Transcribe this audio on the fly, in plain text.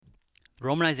The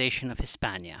Romanization of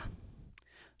Hispania.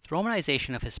 The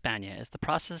Romanization of Hispania is the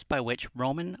process by which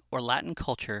Roman or Latin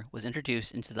culture was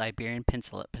introduced into the Iberian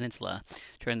Peninsula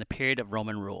during the period of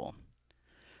Roman rule.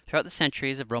 Throughout the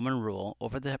centuries of Roman rule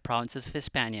over the provinces of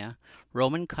Hispania,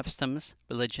 Roman customs,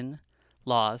 religion,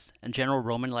 laws, and general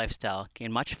Roman lifestyle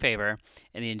gained much favor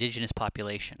in the indigenous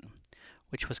population,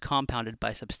 which was compounded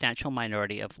by a substantial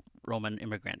minority of Roman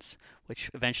immigrants, which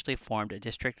eventually formed a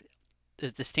distinct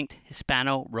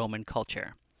Hispano-Roman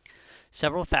culture.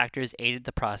 Several factors aided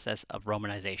the process of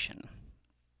Romanization.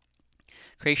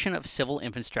 Creation of civil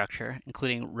infrastructure,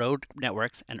 including road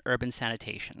networks and urban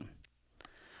sanitation.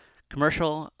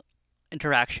 Commercial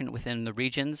interaction within the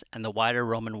regions and the wider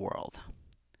Roman world.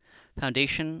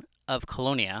 Foundation of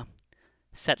colonia,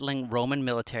 settling Roman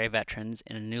military veterans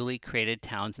in newly created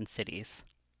towns and cities.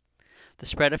 The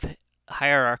spread of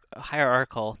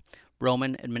hierarchical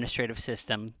Roman administrative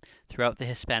system throughout the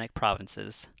Hispanic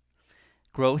provinces.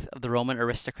 Growth of the Roman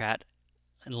aristocrat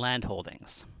and land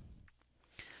holdings.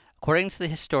 According to the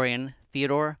historian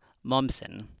Theodore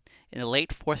Mommsen, in the late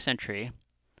 4th century,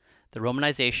 the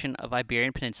Romanization of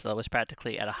Iberian Peninsula was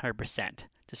practically at 100%,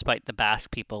 despite the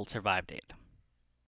Basque people survived it.